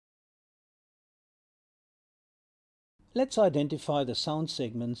Let's identify the sound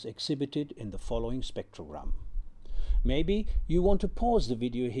segments exhibited in the following spectrogram. Maybe you want to pause the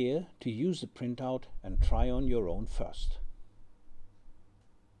video here to use the printout and try on your own first.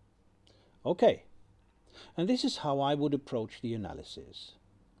 Okay, and this is how I would approach the analysis.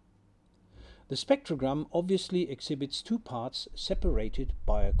 The spectrogram obviously exhibits two parts separated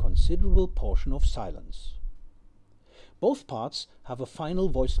by a considerable portion of silence. Both parts have a final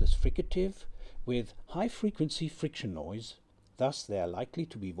voiceless fricative with high-frequency friction noise, thus they are likely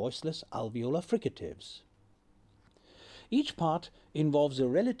to be voiceless alveolar fricatives. Each part involves a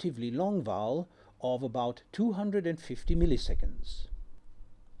relatively long vowel of about 250 milliseconds.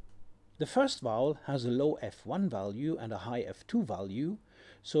 The first vowel has a low F1 value and a high F2 value,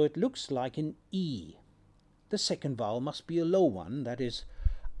 so it looks like an E. The second vowel must be a low one, that is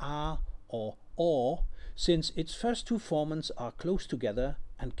A or O, since its first two formants are close together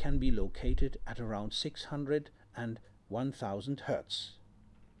and can be located at around 600 and 1000 Hz.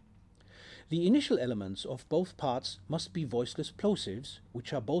 The initial elements of both parts must be voiceless plosives,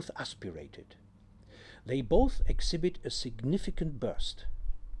 which are both aspirated. They both exhibit a significant burst.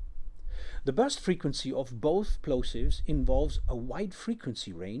 The burst frequency of both plosives involves a wide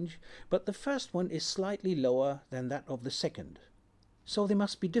frequency range, but the first one is slightly lower than that of the second, so they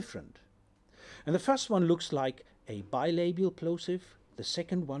must be different. And the first one looks like a bilabial plosive, the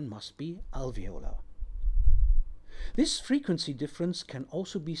second one must be alveolar. This frequency difference can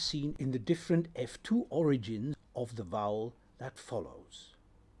also be seen in the different F2 origins of the vowel that follows.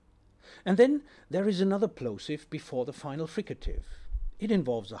 And then there is another plosive before the final fricative. It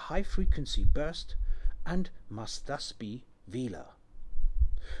involves a high frequency burst and must thus be velar.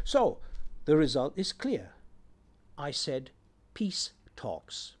 So the result is clear. I said peace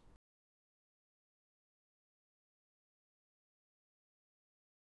talks.